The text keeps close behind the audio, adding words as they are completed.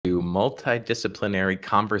Multidisciplinary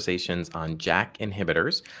Conversations on JAK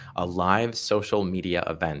Inhibitors, a live social media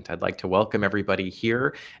event. I'd like to welcome everybody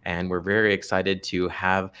here, and we're very excited to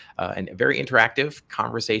have a very interactive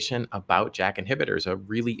conversation about JAK inhibitors, a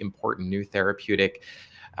really important new therapeutic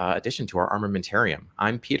addition to our armamentarium.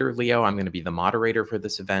 I'm Peter Lio. I'm going to be the moderator for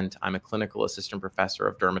this event. I'm a clinical assistant professor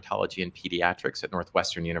of dermatology and pediatrics at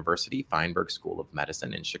Northwestern University, Feinberg School of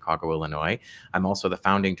Medicine in Chicago, Illinois. I'm also the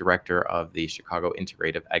founding director of the Chicago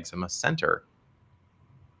Integrative Eczema Center.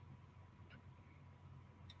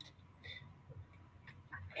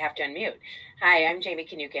 I have to unmute. Hi, I'm Jamie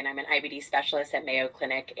Kanukin. I'm an IBD specialist at Mayo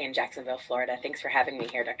Clinic in Jacksonville, Florida. Thanks for having me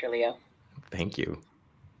here, Dr. Lio. Thank you.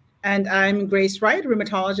 And I'm Grace Wright,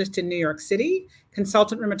 rheumatologist in New York City,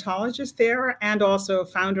 consultant rheumatologist there, and also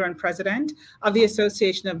founder and president of the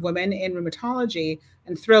Association of Women in Rheumatology,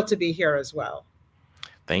 and thrilled to be here as well.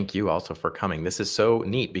 Thank you also for coming. This is so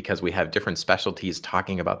neat because we have different specialties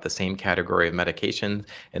talking about the same category of medication,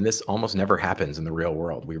 and this almost never happens in the real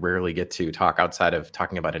world. We rarely get to talk outside of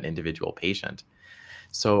talking about an individual patient.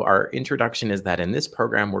 So our introduction is that in this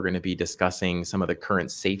program, we're going to be discussing some of the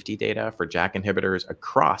current safety data for JAK inhibitors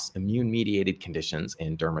across immune-mediated conditions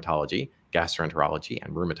in dermatology, gastroenterology,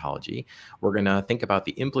 and rheumatology. We're going to think about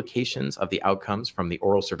the implications of the outcomes from the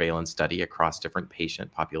oral surveillance study across different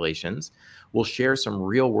patient populations. We'll share some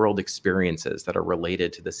real-world experiences that are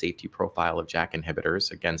related to the safety profile of JAK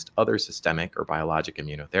inhibitors against other systemic or biologic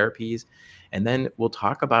immunotherapies. And then we'll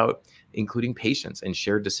talk about including patients and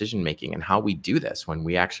shared decision-making and how we do this when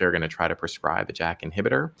we actually are going to try to prescribe a JAK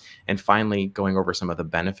inhibitor. And finally, going over some of the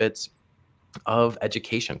benefits of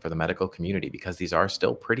education for the medical community, because these are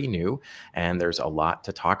still pretty new and there's a lot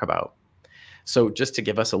to talk about. So just to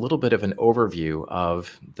give us a little bit of an overview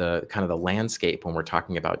of the kind of the landscape when we're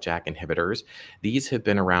talking about JAK inhibitors, these have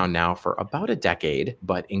been around now for about a decade,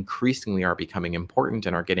 but increasingly are becoming important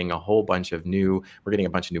and are getting a whole bunch of new, we're getting a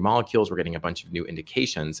bunch of new molecules, we're getting a bunch of new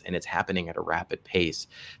indications, and it's happening at a rapid pace.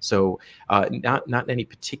 So not in any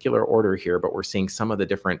particular order here, but we're seeing some of the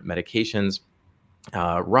different medications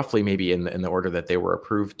roughly maybe in the order that they were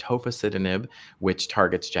approved: tofacitinib, which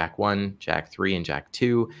targets JAK1, JAK3, and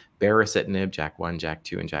JAK2, baricitinib, JAK1,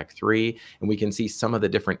 JAK2, and JAK3. And we can see some of the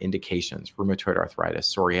different indications: rheumatoid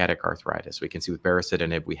arthritis, psoriatic arthritis. We can see with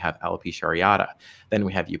baricitinib, we have alopecia areata. Then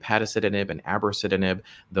we have upadacitinib and abrocitinib.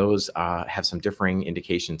 Those have some differing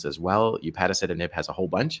indications as well. Upadacitinib has a whole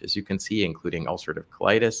bunch, as you can see, including ulcerative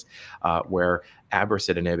colitis, where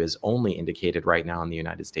abrocitinib is only indicated right now in the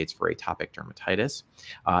United States for atopic dermatitis.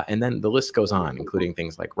 And then the list goes on, including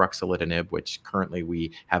things like ruxolitinib, which currently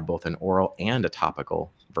we have both an oral and a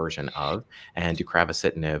topical version of, and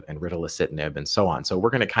deucravacitinib and ritlecitinib and so on. So we're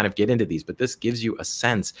going to kind of get into these, but this gives you a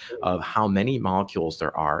sense of how many molecules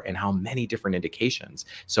there are and how many different indications.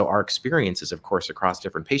 So our experiences, of course, across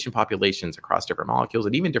different patient populations, across different molecules,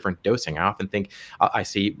 and even different dosing. I often think I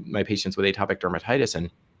see my patients with atopic dermatitis, and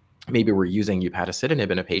maybe we're using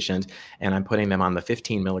upadacitinib in a patient and I'm putting them on the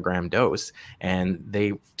 15 milligram dose. And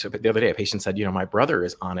the other day, a patient said, you know, my brother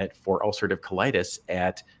is on it for ulcerative colitis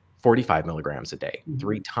at 45 milligrams a day,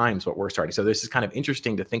 3 times what we're starting. So this is kind of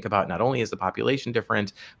interesting to think about. Not only is the population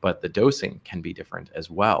different, but the dosing can be different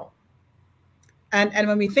as well. And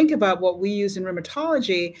when we think about what we use in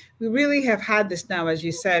rheumatology, we really have had this now, as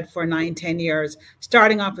you said, for 9-10 years,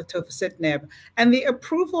 starting off with tofacitinib. And the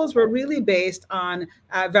approvals were really based on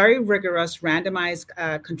very rigorous randomized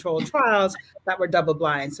controlled trials that were double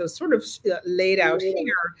blind. So sort of laid out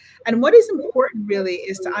here. And what is important really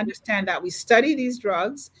is to understand that we study these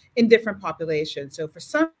drugs in different populations. So for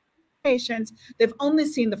some patients, they've only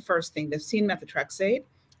seen the first thing. They've seen methotrexate.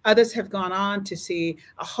 Others have gone on to see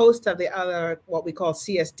a host of the other, what we call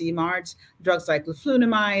CSD-MARDs, drugs like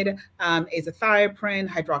leflunomide, azathioprine,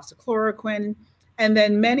 hydroxychloroquine. And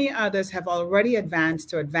then many others have already advanced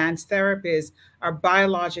to advanced therapies or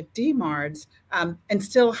biologic DMARDs and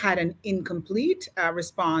still had an incomplete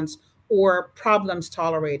response or problems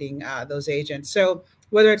tolerating those agents. So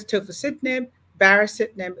whether it's tofacitinib,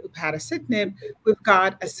 baricitinib, upadacitinib, we've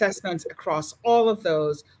got assessments across all of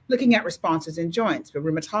those, looking at responses in joints. For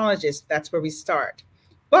rheumatologists, that's where we start.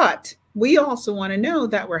 But we also want to know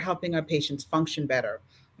that we're helping our patients function better.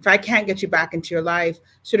 If I can't get you back into your life,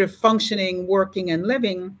 sort of functioning, working, and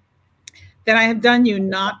living, then I have done you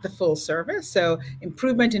not the full service. So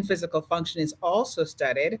improvement in physical function is also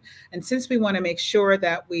studied. And since we want to make sure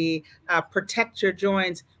that we protect your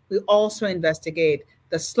joints, we also investigate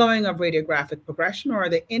the slowing of radiographic progression or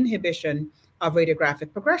the inhibition of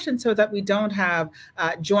radiographic progression so that we don't have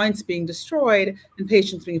joints being destroyed and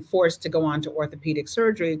patients being forced to go on to orthopedic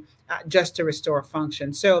surgery just to restore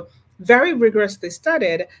function. So very rigorously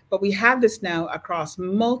studied, but we have this now across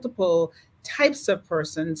multiple types of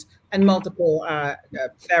persons and multiple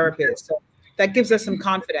therapies. So that gives us some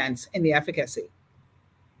confidence in the efficacy.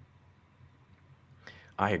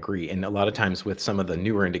 I agree. And a lot of times with some of the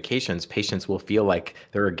newer indications, patients will feel like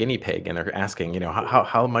they're a guinea pig and they're asking,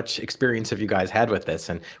 how much experience have you guys had with this?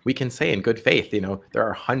 And we can say in good faith, there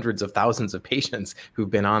are hundreds of thousands of patients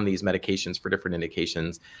who've been on these medications for different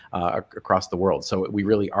indications across the world. So we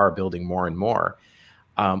really are building more and more.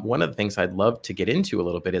 One of the things I'd love to get into a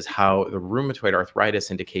little bit is how the rheumatoid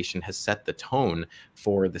arthritis indication has set the tone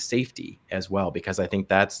for the safety as well, because I think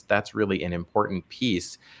that's really an important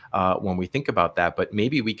piece when we think about that. But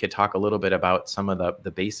maybe we could talk a little bit about some of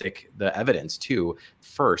the evidence too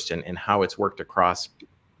first, and how it's worked across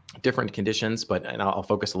different conditions, and I'll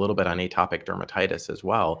focus a little bit on atopic dermatitis as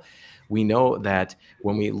well. We know that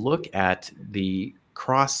when we look at the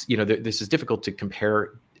cross, this is difficult to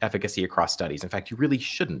compare efficacy across studies. In fact, you really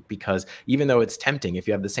shouldn't, because even though it's tempting, if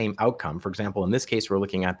you have the same outcome, for example, in this case, we're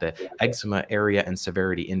looking at the eczema area and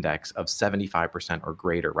severity index of 75% or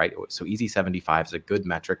greater, right? So EASI-75 is a good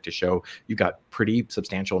metric to show you got pretty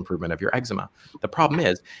substantial improvement of your eczema. The problem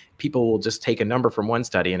is people will just take a number from one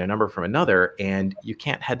study and a number from another, and you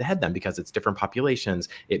can't head-to-head them because it's different populations.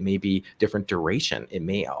 It may be different duration. It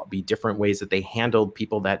may be different ways that they handled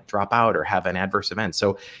people that drop out or have an adverse event.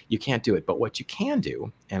 So you can't do it. But what you can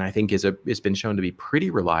do, and I think it's been shown to be pretty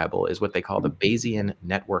reliable, is what they call the Bayesian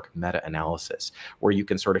network meta-analysis, where you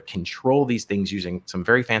can sort of control these things using some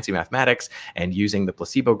very fancy mathematics and using the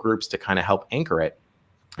placebo groups to kind of help anchor it.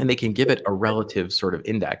 And they can give it a relative sort of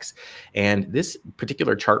index. And this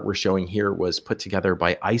particular chart we're showing here was put together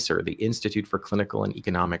by ICER, the Institute for Clinical and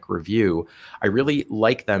Economic Review. I really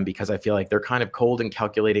like them because I feel like they're kind of cold and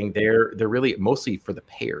calculating. They're really mostly for the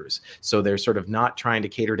payers. So they're sort of not trying to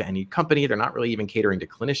cater to any company. They're not really even catering to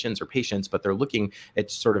clinicians or patients, but they're looking at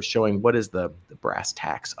sort of showing what is the brass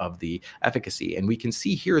tacks of the efficacy. And we can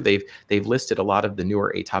see here they've listed a lot of the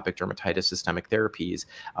newer atopic dermatitis systemic therapies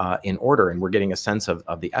in order, and we're getting a sense of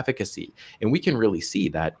the efficacy. And we can really see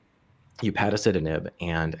that upadacitinib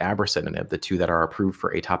and abrocitinib, the two that are approved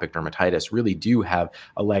for atopic dermatitis, really do have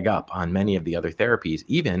a leg up on many of the other therapies,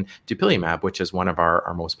 even dupilumab, which is one of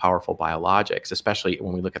our most powerful biologics, especially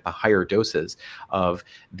when we look at the higher doses of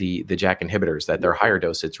the JAK inhibitors, that they're higher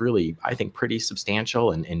dose. It's really, I think, pretty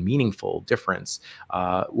substantial and meaningful difference.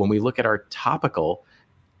 When we look at our topical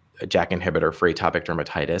JAK inhibitor for atopic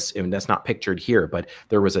dermatitis, and that's not pictured here, but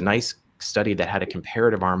there was a nice study that had a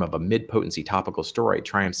comparative arm of a mid-potency topical steroid,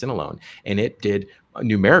 triamcinolone, and it did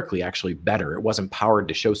numerically actually better. It wasn't powered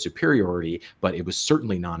to show superiority, but it was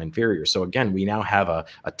certainly non-inferior. So again, we now have a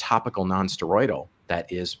topical non-steroidal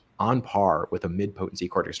that is on par with a mid-potency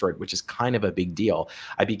corticosteroid, which is kind of a big deal.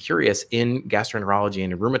 I'd be curious, in gastroenterology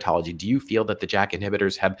and in rheumatology, do you feel that the JAK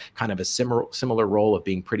inhibitors have kind of a similar role of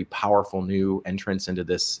being pretty powerful new entrants into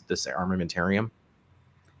this armamentarium?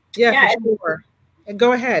 Yeah, for sure.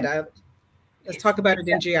 Go ahead. Let's talk about it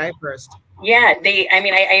in GI first. Yeah,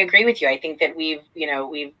 I agree with you. I think that we've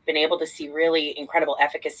been able to see really incredible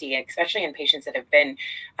efficacy, especially in patients that have been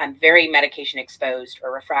very medication exposed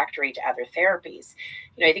or refractory to other therapies.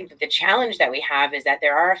 I think that the challenge that we have is that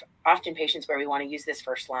there are often patients where we want to use this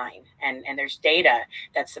first line, and there's data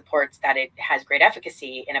that supports that it has great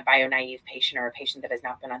efficacy in a bio-naive patient or a patient that has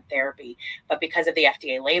not been on therapy. But because of the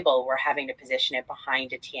FDA label, we're having to position it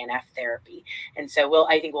behind a TNF therapy. And so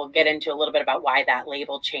I think we'll get into a little bit about why that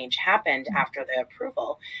label change happened after the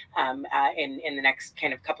approval in the next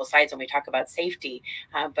kind of couple slides when we talk about safety.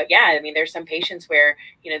 But yeah, there's some patients where,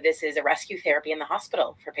 this is a rescue therapy in the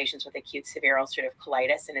hospital for patients with acute severe ulcerative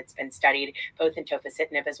colitis. And it's been studied both in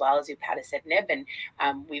tofacitinib as well as upadacitinib. And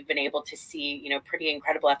we've been able to see, pretty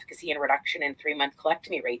incredible efficacy and reduction in 3-month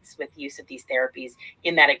colectomy rates with use of these therapies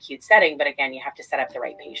in that acute setting. But again, you have to set up the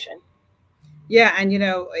right patient. Yeah, and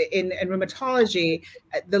in rheumatology,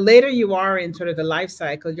 the later you are in sort of the life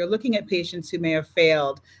cycle, you're looking at patients who may have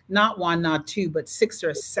failed not 1, not 2, but 6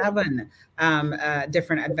 or 7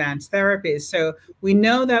 different advanced therapies. So we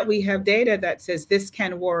know that we have data that says this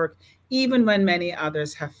can work even when many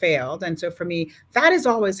others have failed. And so for me, that is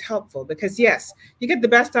always helpful, because yes, you get the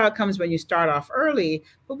best outcomes when you start off early,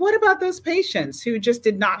 but what about those patients who just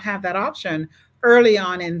did not have that option early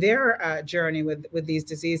on in their journey with these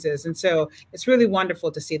diseases? And so it's really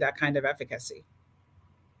wonderful to see that kind of efficacy.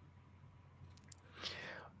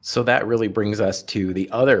 So that really brings us to the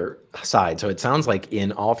other side. So it sounds like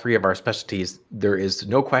in all three of our specialties, there is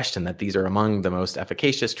no question that these are among the most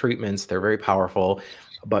efficacious treatments. They're very powerful.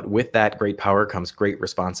 But with that great power comes great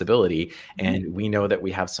responsibility. And we know that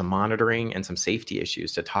we have some monitoring and some safety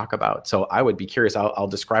issues to talk about. So I would be curious, I'll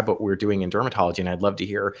describe what we're doing in dermatology, and I'd love to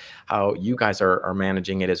hear how you guys are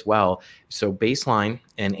managing it as well. So baseline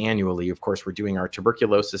and annually, of course, we're doing our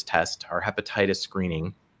tuberculosis test, our hepatitis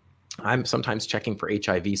screening. I'm sometimes checking for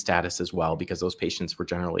HIV status as well, because those patients were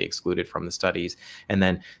generally excluded from the studies. And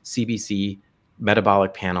then CBC,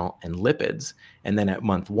 metabolic panel, and lipids. And then at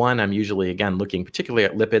month 1, I'm usually, again, looking particularly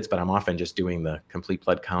at lipids, but I'm often just doing the complete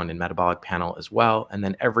blood count and metabolic panel as well. And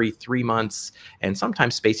then every 3 months, and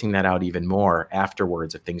sometimes spacing that out even more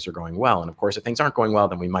afterwards if things are going well. And of course, if things aren't going well,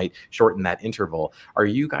 then we might shorten that interval. Are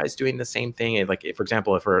you guys doing the same thing? Like, if, for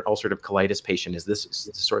example, if we're an ulcerative colitis patient, is this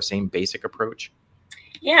the sort of same basic approach?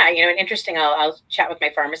 Yeah, and interesting. I'll chat with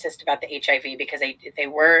my pharmacist about the HIV, because they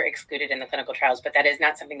were excluded in the clinical trials, but that is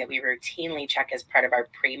not something that we routinely check as part of our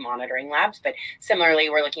pre-monitoring labs. But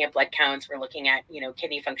similarly, we're looking at blood counts, we're looking at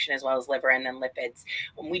kidney function as well as liver, and then lipids.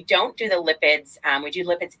 When we don't do the lipids, we do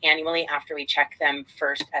lipids annually after we check them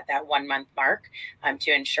first at that 1 month mark,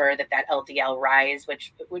 to ensure that LDL rise,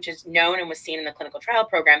 which is known and was seen in the clinical trial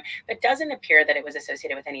program, but doesn't appear that it was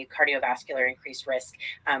associated with any cardiovascular increased risk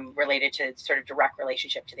related to sort of direct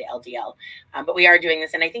relationship to the LDL. But we are doing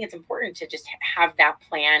this, and I think it's important to just have that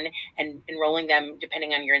plan and enrolling them,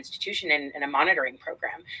 depending on your institution, in a monitoring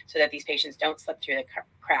program, so that these patients don't slip through the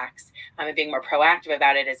cracks, and being more proactive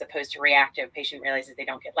about it as opposed to reactive. Patient realizes they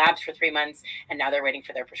don't get labs for 3 months, and now they're waiting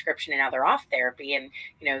for their prescription, and now they're off therapy. And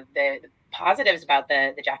the positives about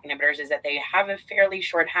the JAK inhibitors is that they have a fairly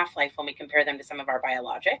short half-life when we compare them to some of our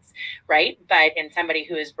biologics, right? But in somebody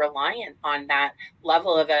who is reliant on that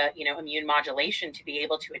level of immune modulation to be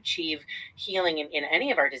able to achieve healing in any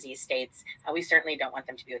of our disease states, we certainly don't want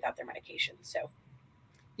them to be without their medication. So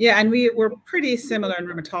yeah, and we're pretty similar in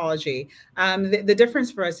rheumatology. The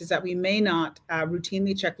difference for us is that we may not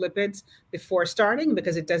routinely check lipids before starting,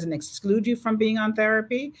 because it doesn't exclude you from being on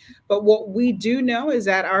therapy. But what we do know is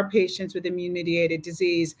that our patients with immune-mediated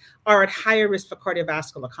disease are at higher risk for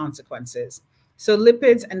cardiovascular consequences. So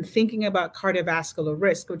lipids and thinking about cardiovascular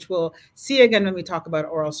risk, which we'll see again when we talk about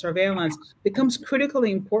oral surveillance, becomes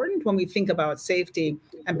critically important when we think about safety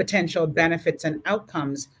and potential benefits and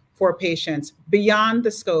outcomes for patients beyond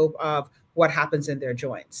the scope of what happens in their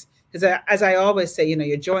joints. Because as I always say,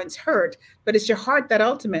 your joints hurt, but it's your heart that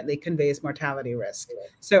ultimately conveys mortality risk.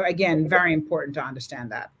 So again, very important to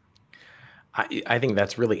understand that. I think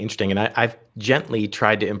that's really interesting. And I've gently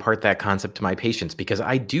tried to impart that concept to my patients, because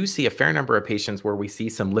I do see a fair number of patients where we see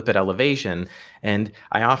some lipid elevation. And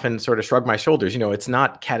I often sort of shrug my shoulders. It's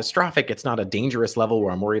not catastrophic. It's not a dangerous level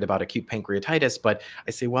where I'm worried about acute pancreatitis. But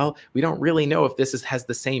I say, well, we don't really know if this has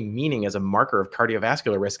the same meaning as a marker of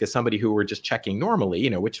cardiovascular risk as somebody who we're just checking normally,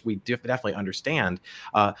 which we definitely understand.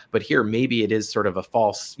 But here, maybe it is sort of a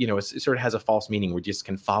false, it sort of has a false meaning. We just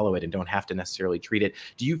can follow it and don't have to necessarily treat it.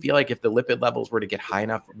 Do you feel like if the lipid levels were to get high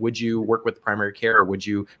enough, would you work with primary care, or would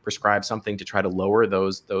you prescribe something to try to lower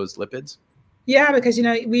those lipids? Yeah, because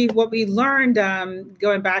what we learned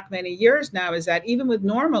going back many years now is that even with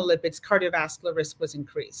normal lipids, cardiovascular risk was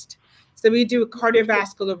increased. So we do a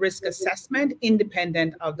cardiovascular risk assessment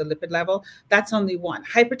independent of the lipid level. That's only one.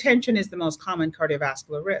 Hypertension is the most common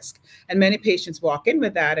cardiovascular risk, and many patients walk in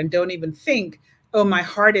with that and don't even think, oh, my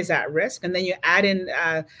heart is at risk. And then you add in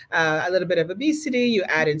a little bit of obesity, you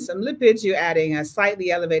add in some lipids, you add in a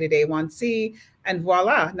slightly elevated A1C, and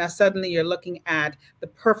voila, now suddenly you're looking at the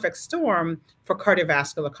perfect storm for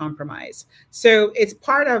cardiovascular compromise. So it's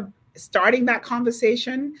part of starting that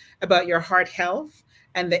conversation about your heart health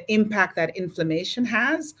and the impact that inflammation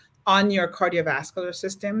has on your cardiovascular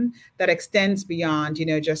system that extends beyond,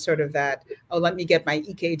 just sort of that, oh, let me get my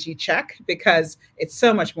EKG check, because it's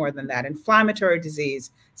so much more than that. Inflammatory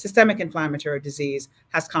disease, systemic inflammatory disease,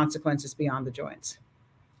 has consequences beyond the joints.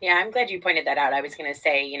 Yeah, I'm glad you pointed that out. I was going to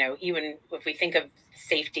say, even if we think of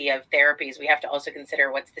safety of therapies, we have to also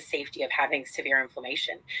consider what's the safety of having severe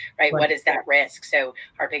inflammation, right? What is that risk? So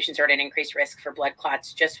our patients are at an increased risk for blood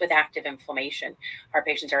clots just with active inflammation. Our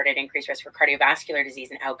patients are at an increased risk for cardiovascular disease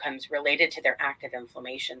and outcomes related to their active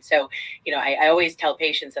inflammation. So, I always tell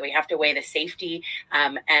patients that we have to weigh the safety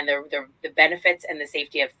and the benefits and the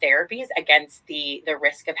safety of therapies against the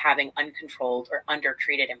risk of having uncontrolled or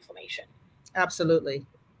undertreated inflammation. Absolutely.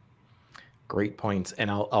 Great points.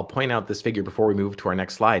 And I'll point out this figure before we move to our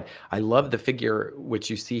next slide. I love the figure which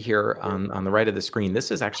you see here on the right of the screen.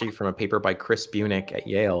 This is actually from a paper by Chris Bunick at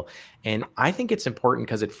Yale. And I think it's important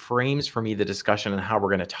because it frames for me the discussion on how we're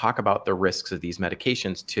going to talk about the risks of these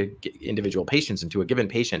medications to individual patients and to a given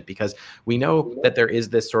patient, because we know that there is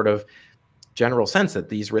this sort of general sense that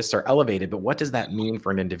these risks are elevated, but what does that mean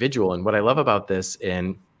for an individual? And what I love about this,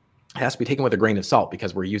 and it has to be taken with a grain of salt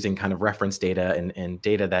because we're using kind of reference data and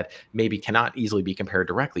data that maybe cannot easily be compared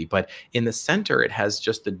directly. But in the center, it has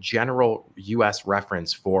just the general US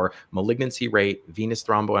reference for malignancy rate, venous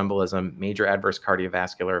thromboembolism, major adverse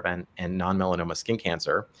cardiovascular event, and non-melanoma skin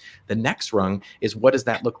cancer. The next rung is what does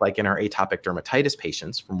that look like in our atopic dermatitis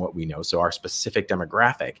patients from what we know, so our specific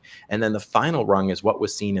demographic. And then the final rung is what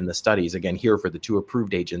was seen in the studies, again, here for the 2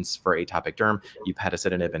 approved agents for atopic derm,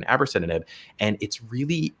 upadacitinib and abrocitinib. And it's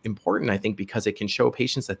really important, I think, because it can show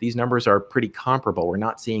patients that these numbers are pretty comparable. We're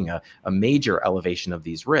not seeing a major elevation of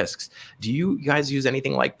these risks. Do you guys use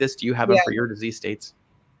anything like this? Do you have them for your disease states?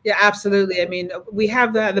 Yeah, absolutely. I mean, we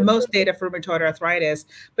have the most data for rheumatoid arthritis,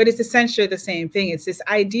 but it's essentially the same thing. It's this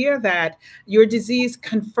idea that your disease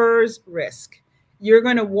confers risk. You're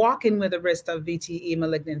going to walk in with a risk of VTE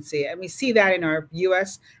malignancy. And we see that in our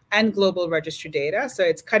US and global registry data. So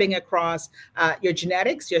it's cutting across your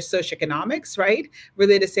genetics, your socioeconomics, right?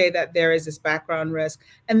 Really to say that there is this background risk.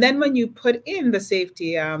 And then when you put in the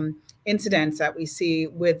safety incidents that we see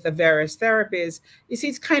with the various therapies, you see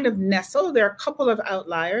it's kind of nestled. There are a couple of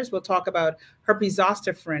outliers. We'll talk about herpes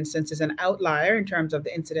zoster, for instance, is an outlier in terms of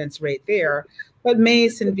the incidence rate there. But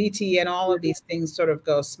MACE and VTE and all of these things sort of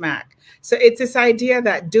go smack. So it's this idea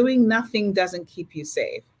that doing nothing doesn't keep you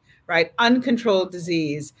safe, right? Uncontrolled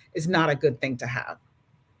disease is not a good thing to have.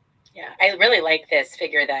 Yeah, I really like this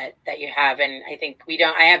figure that you have, and I think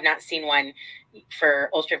I have not seen one for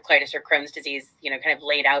ulcerative colitis or Crohn's disease, kind of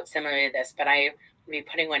laid out similar to this, but I will be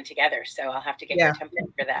putting one together, so I'll have to get your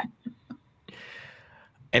template for that.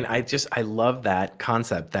 And I love that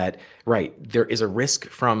concept that, right, there is a risk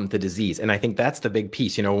from the disease. And I think that's the big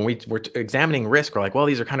piece. When we're examining risk, we're like, well,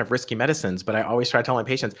 these are kind of risky medicines. But I always try to tell my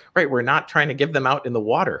patients, right, we're not trying to give them out in the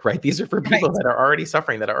water, right? These are for people that are already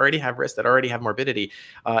suffering, that already have risk, that already have morbidity.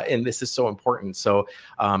 And this is so important. So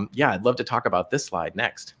yeah, I'd love to talk about this slide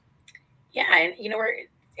next. Yeah,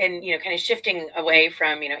 and kind of shifting away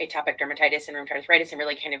from, atopic dermatitis and rheumatoid arthritis and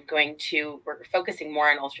really kind of we're focusing more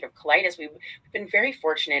on ulcerative colitis. We've been very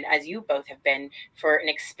fortunate, as you both have been, for an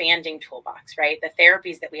expanding toolbox, right? The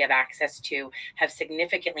therapies that we have access to have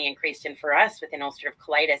significantly increased. And for us within ulcerative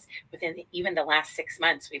colitis, within even the last 6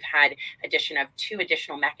 months, we've had addition of 2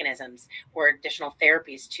 additional mechanisms or additional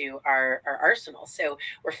therapies to our arsenal. So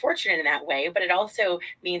we're fortunate in that way, but it also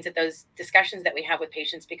means that those discussions that we have with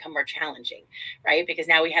patients become more challenging, right? Because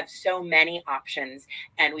now we have so many options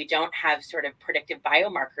and we don't have sort of predictive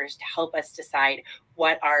biomarkers to help us decide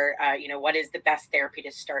what is the best therapy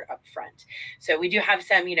to start up front. So we do have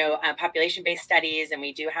some, population-based studies, and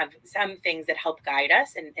we do have some things that help guide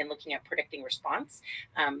us in looking at predicting response.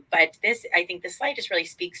 But I think this slide just really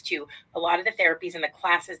speaks to a lot of the therapies and the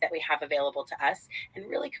classes that we have available to us, and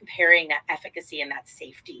really comparing that efficacy and that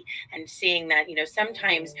safety, and seeing that,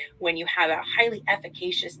 sometimes when you have a highly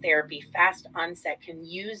efficacious therapy, fast onset, can be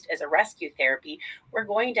used as a rescue therapy, we're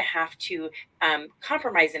going to have to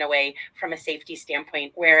compromise in a way from a safety standpoint,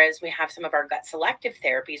 whereas we have some of our gut selective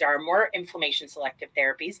therapies, our more inflammation selective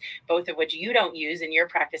therapies, both of which you don't use in your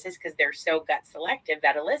practices because they're so gut selective,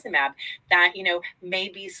 vedolizumab, that may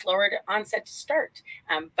be slower to onset to start,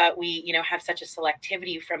 but we have such a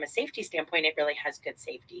selectivity from a safety standpoint, it really has good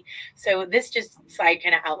safety. So this slide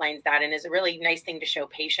kind of outlines that, and is a really nice thing to show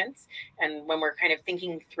patients, and when we're kind of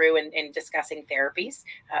thinking through and discussing therapies,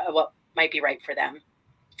 what might be right for them.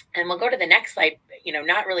 And we'll go to the next slide,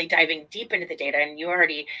 not really diving deep into the data. And you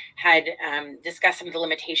already had discussed some of the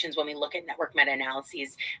limitations when we look at network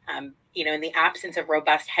meta-analyses. In the absence of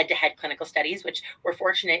robust head-to-head clinical studies, which we're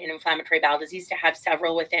fortunate in inflammatory bowel disease to have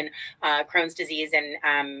several within Crohn's disease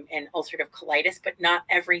and ulcerative colitis, but not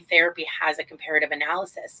every therapy has a comparative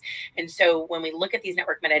analysis. And so when we look at these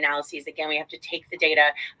network meta-analyses, again, we have to take the data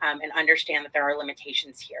and understand that there are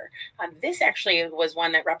limitations here. This actually was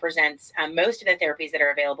one that represents most of the therapies that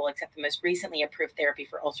are available, except the most recently approved therapy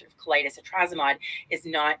for ulcerative colitis, etrasimod, is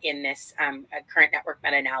not in this current network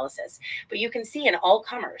meta-analysis. But you can see in all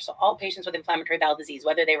comers, so all patients with inflammatory bowel disease,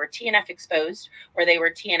 whether they were TNF exposed or they were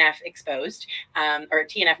TNF exposed, or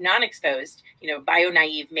TNF non-exposed,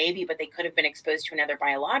 bio-naive maybe, but they could have been exposed to another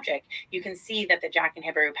biologic, you can see that the JAK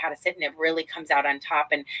inhibitor upadacitinib really comes out on top,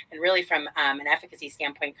 and really from an efficacy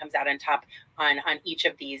standpoint comes out on top on each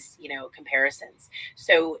of these, comparisons.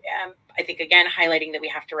 So I think, again, highlighting that we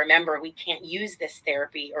have to remember we can't use this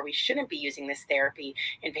therapy, or we shouldn't be using this therapy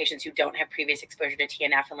in patients who don't have previous exposure to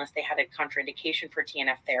TNF unless they had a contraindication for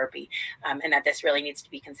TNF therapy, and that this really needs to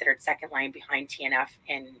be considered second line behind TNF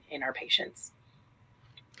in our patients.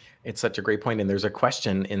 It's such a great point. And there's a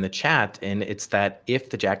question in the chat, and it's that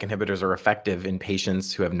if the JAK inhibitors are effective in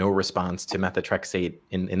patients who have no response to methotrexate,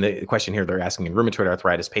 in the question here, they're asking in rheumatoid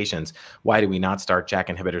arthritis patients, why do we not start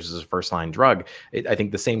JAK inhibitors as a first-line drug? I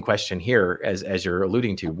think the same question here as you're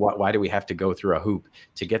alluding to, why do we have to go through a hoop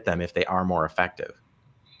to get them if they are more effective?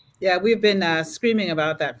 Yeah, we've been screaming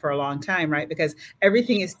about that for a long time, right? Because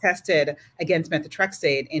everything is tested against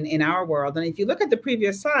methotrexate in our world. And if you look at the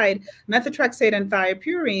previous slide, methotrexate and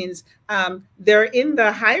thiopurines, they're in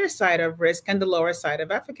the higher side of risk and the lower side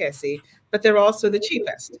of efficacy, but they're also the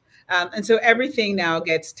cheapest. And so everything now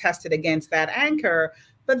gets tested against that anchor.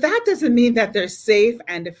 But that doesn't mean that they're safe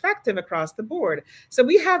and effective across the board. So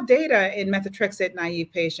we have data in methotrexate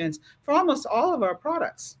naive patients for almost all of our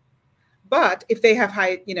products. But if they have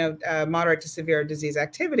high, moderate to severe disease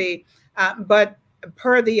activity, but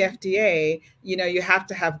per the FDA, you have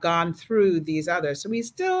to have gone through these others. So we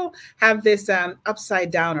still have this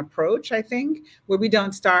upside down approach, I think, where we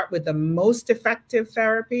don't start with the most effective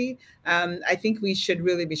therapy. I think we should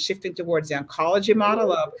really be shifting towards the oncology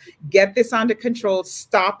model of get this under control,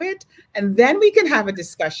 stop it, and then we can have a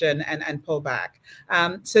discussion and pull back.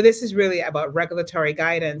 So this is really about regulatory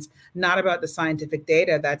guidance, not about the scientific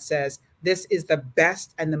data that says this is the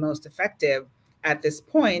best and the most effective at this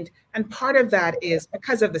point. And part of that is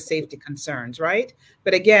because of the safety concerns, right?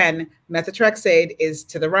 But again, methotrexate is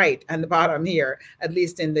to the right and the bottom here, at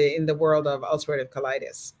least in the world of ulcerative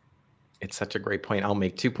colitis. It's such a great point. I'll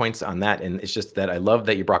make 2 points on that. And it's just that I love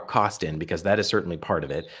that you brought cost in, because that is certainly part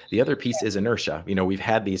of it. The other piece is inertia. We've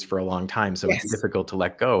had these for a long time, so it's difficult to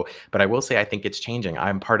let go. But I will say, I think it's changing.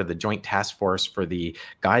 I'm part of the joint task force for the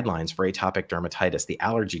guidelines for atopic dermatitis, the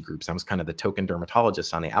allergy groups. I was kind of the token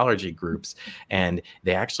dermatologist on the allergy groups. And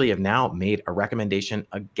they actually have now made a recommendation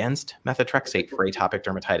against methotrexate for atopic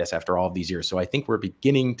dermatitis after all of these years. So I think we're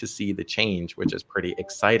beginning to see the change, which is pretty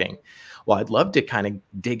exciting. Well, I'd love to kind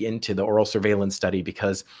of dig into the oral surveillance study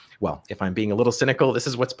because, well, if I'm being a little cynical, this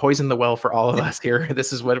is what's poisoned the well for all of us here.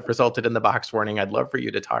 This is what resulted in the box warning. I'd love for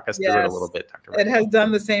you to talk us through it a little bit, Dr. It has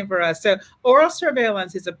done the same for us. So oral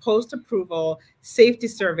surveillance is a post-approval safety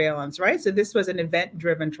surveillance, right? So this was an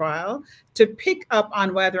event-driven trial to pick up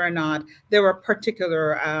on whether or not there were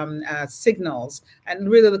particular signals, and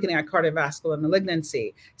really looking at cardiovascular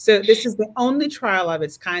malignancy. So this is the only trial of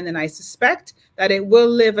its kind, and I suspect that it will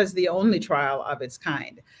live as the only trial of its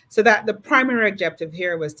kind. So that the primary objective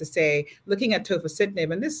here was to say, looking at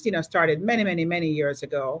tofacitinib, and this started many years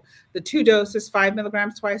ago, the 2 doses, 5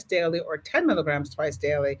 milligrams twice daily or 10 milligrams twice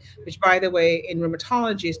daily, which, by the way, in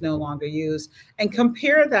rheumatology is no longer used, and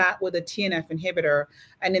compare that with a TNF inhibitor.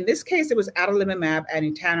 And in this case, it was adalimumab and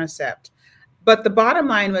etanercept. But the bottom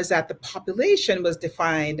line was that the population was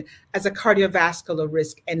defined as a cardiovascular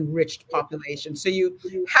risk enriched population. So you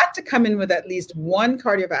had to come in with at least one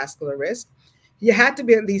cardiovascular risk. You had to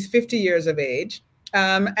be at least 50 years of age,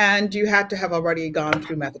 and you had to have already gone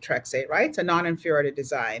through methotrexate, right? So non-inferiority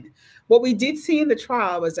design. What we did see in the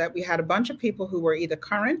trial was that we had a bunch of people who were either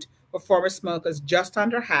current or former smokers, just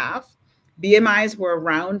under half. BMIs were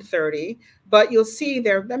around 30, but you'll see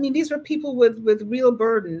there, these were people with real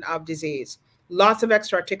burden of disease. Lots of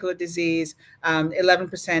extra-articular disease.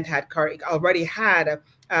 11% had already had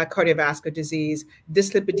cardiovascular disease,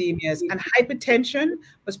 dyslipidemias, and hypertension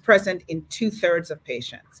was present in 2/3 of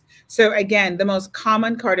patients. So again, the most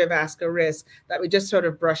common cardiovascular risk that we just sort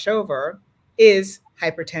of brush over is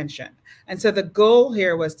hypertension. And so the goal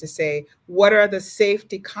here was to say, what are the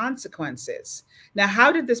safety consequences? Now, how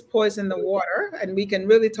did this poison the water? And we can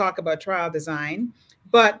really talk about trial design,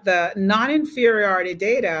 but the non-inferiority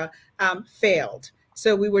data failed.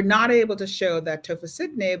 So we were not able to show that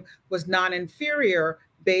tofacitinib was non-inferior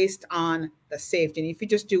based on the safety. And if you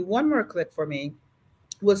just do one more click for me,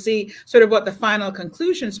 we'll see sort of what the final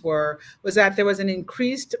conclusions were, was that there was an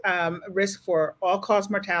increased risk for all-cause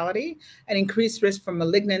mortality, an increased risk for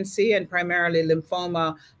malignancy, and primarily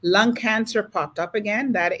lymphoma. Lung cancer popped up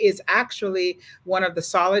again. That is actually one of the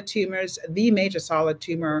solid tumors, the major solid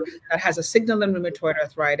tumor that has a signal in rheumatoid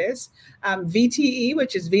arthritis. VTE,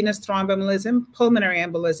 which is venous thromboembolism, pulmonary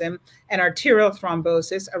embolism, and arterial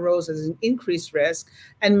thrombosis arose as an increased risk,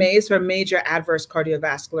 and MACE, or major adverse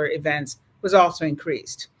cardiovascular events, was also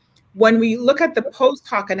increased. When we look at the post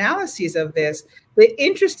hoc analyses of this, the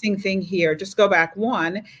interesting thing here, just go back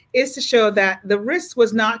one, is to show that the risk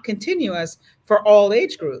was not continuous for all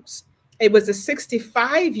age groups. It was the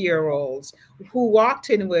 65-year-olds who walked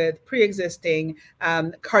in with pre-existing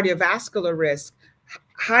cardiovascular risk,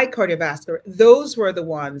 high cardiovascular. Those were the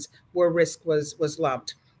ones where risk was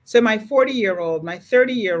lumped. So my 40-year-old, my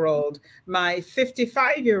 30-year-old, my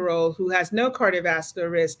 55-year-old who has no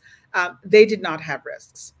cardiovascular risk, they did not have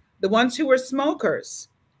risks. The ones who were smokers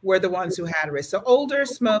were the ones who had risk. So older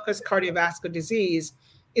smokers' cardiovascular disease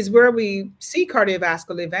is where we see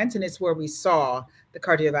cardiovascular events, and it's where we saw the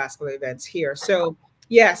cardiovascular events here. So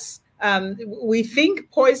yes, we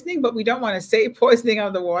think poisoning, but we don't want to say poisoning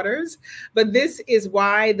of the waters. But this is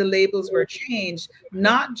why the labels were changed,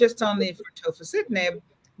 not just only for tofacitinib,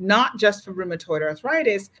 not just for rheumatoid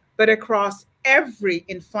arthritis, but across every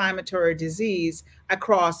inflammatory disease,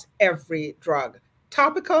 across every drug,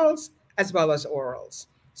 topicals as well as orals.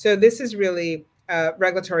 So this is really a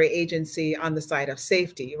regulatory agency on the side of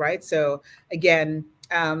safety, right? So again,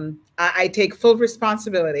 I take full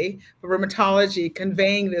responsibility for rheumatology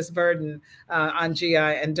conveying this burden on GI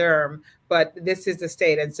and derm, but this is the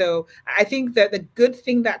state. And so I think that the good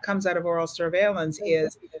thing that comes out of oral surveillance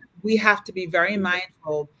is we have to be very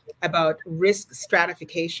mindful about risk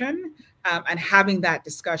stratification and having that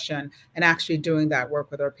discussion and actually doing that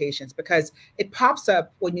work with our patients, because it pops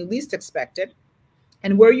up when you least expect it.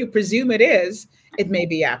 And where you presume it is, it may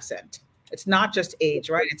be absent. It's not just age,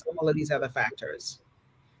 right? It's all of these other factors.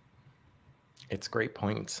 It's great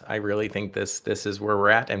points. I really think this is where we're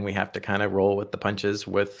at, and we have to kind of roll with the punches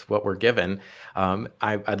with what we're given.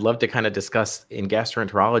 I'd love to kind of discuss in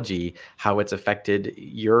gastroenterology how it's affected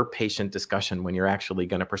your patient discussion when you're actually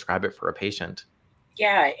going to prescribe it for a patient.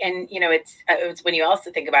 Yeah, and it's when you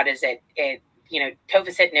also think about it, is it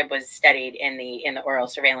tofacitinib was studied in the oral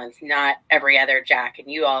surveillance, not every other JAK, and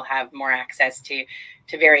you all have more access to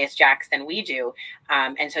various JAKs than we do,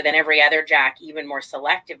 and so then every other JAK, even more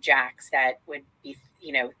selective JAKs that would be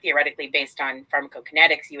theoretically based on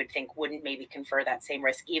pharmacokinetics, you would think wouldn't maybe confer that same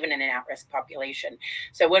risk even in an at-risk population.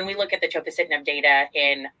 So when we look at the tofacitinib data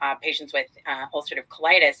in patients with ulcerative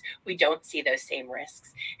colitis, we don't see those same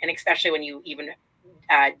risks, and especially when you even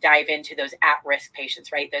dive into those at-risk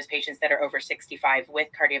patients, right? Those patients that are over 65 with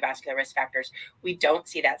cardiovascular risk factors, we don't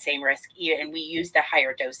see that same risk. And we use the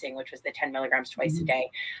higher dosing, which was the 10 milligrams twice a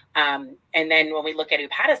day. And then when we look at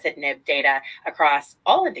upadacitinib data across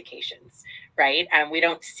all indications, right? We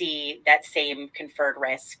don't see that same conferred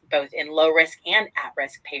risk, both in low risk and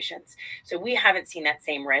at-risk patients. So we haven't seen that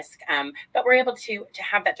same risk, but we're able to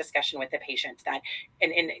have that discussion with the patient. That,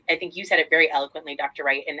 and I think you said it very eloquently, Dr.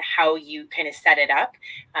 Wright, and how you kind of set it up.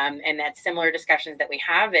 And that similar discussions that we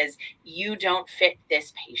have is, you don't fit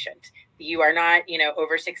this patient. You are not,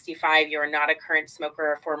 over 65. You are not a current smoker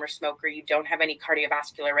or former smoker. You don't have any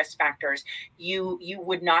cardiovascular risk factors. You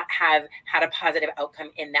would not have had a positive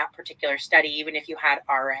outcome in that particular study, even if you had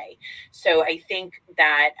RA. So I think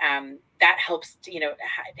that that helps to,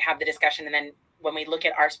 have the discussion. And then when we look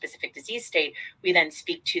at our specific disease state, we then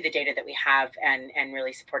speak to the data that we have and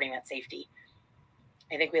really supporting that safety.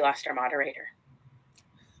 I think we lost our moderator.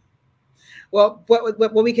 Well,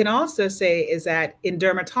 what we can also say is that in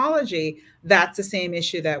dermatology, that's the same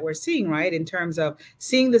issue that we're seeing, right? In terms of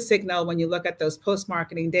seeing the signal when you look at those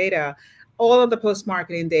post-marketing data, all of the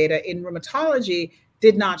post-marketing data in rheumatology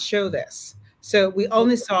did not show this. So we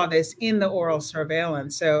only saw this in the oral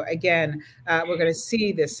surveillance. So again, we're going to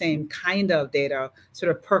see the same kind of data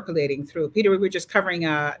sort of percolating through. Peter, we were just covering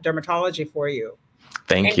dermatology for you.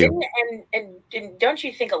 Thank you. And don't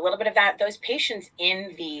you think a little bit of that? Those patients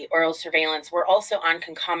in the oral surveillance were also on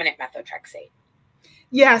concomitant methotrexate.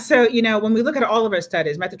 Yeah, so, when we look at all of our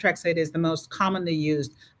studies, methotrexate is the most commonly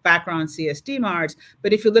used background CSD-MARDs.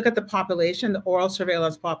 But if you look at the population, the oral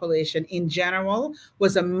surveillance population in general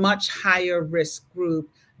was a much higher risk group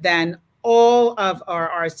than all of our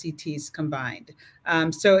RCTs combined.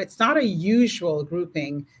 So it's not a usual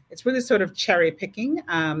grouping. It's really sort of cherry picking.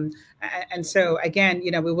 And so again,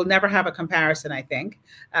 we will never have a comparison, I think.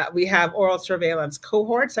 We have oral surveillance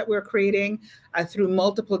cohorts that we're creating through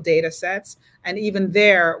multiple data sets. And even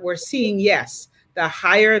there, we're seeing, yes, the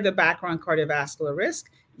higher the background cardiovascular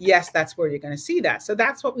risk, yes, that's where you're going to see that. So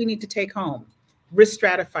that's what we need to take home. Risk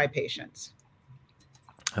stratify patients.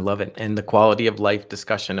 I love it. And the quality of life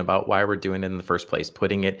discussion about why we're doing it in the first place,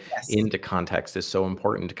 putting it into context is so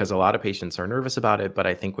important, because a lot of patients are nervous about it. But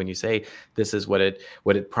I think when you say this is what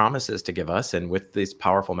it promises to give us, and with these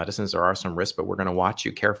powerful medicines, there are some risks, but we're going to watch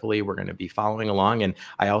you carefully. We're going to be following along. And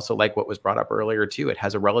I also like what was brought up earlier too. It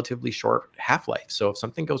has a relatively short half-life. So if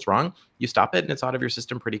something goes wrong, you stop it and it's out of your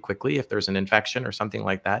system pretty quickly. If there's an infection or something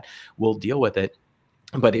like that, we'll deal with it.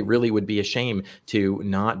 But it really would be a shame to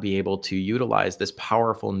not be able to utilize this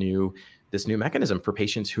powerful new mechanism for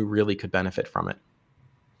patients who really could benefit from it.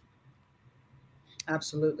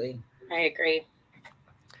 Absolutely. I agree.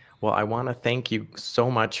 Well, I want to thank you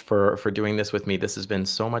so much for doing this with me. This has been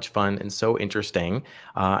so much fun and so interesting.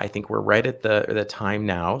 I think we're right at the time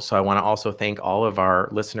now. So I want to also thank all of our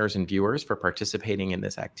listeners and viewers for participating in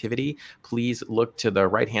this activity. Please look to the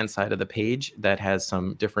right-hand side of the page that has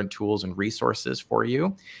some different tools and resources for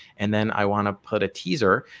you. And then I want to put a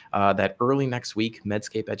teaser that early next week,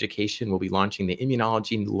 Medscape Education will be launching the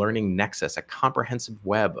Immunology Learning Nexus, a comprehensive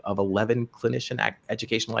web of 11 clinician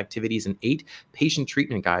educational activities and 8 patient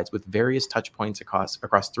treatment guides with various touch points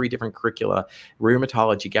across 3 different curricula: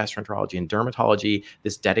 rheumatology, gastroenterology, and dermatology.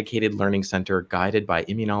 This dedicated learning center, guided by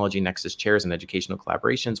Immunology Nexus chairs and educational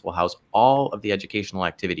collaborations, will house all of the educational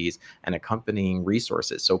activities and accompanying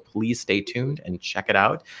resources. So please stay tuned and check it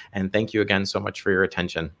out. And thank you again so much for your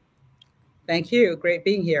attention. Thank you. Great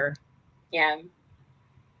being here. Yeah.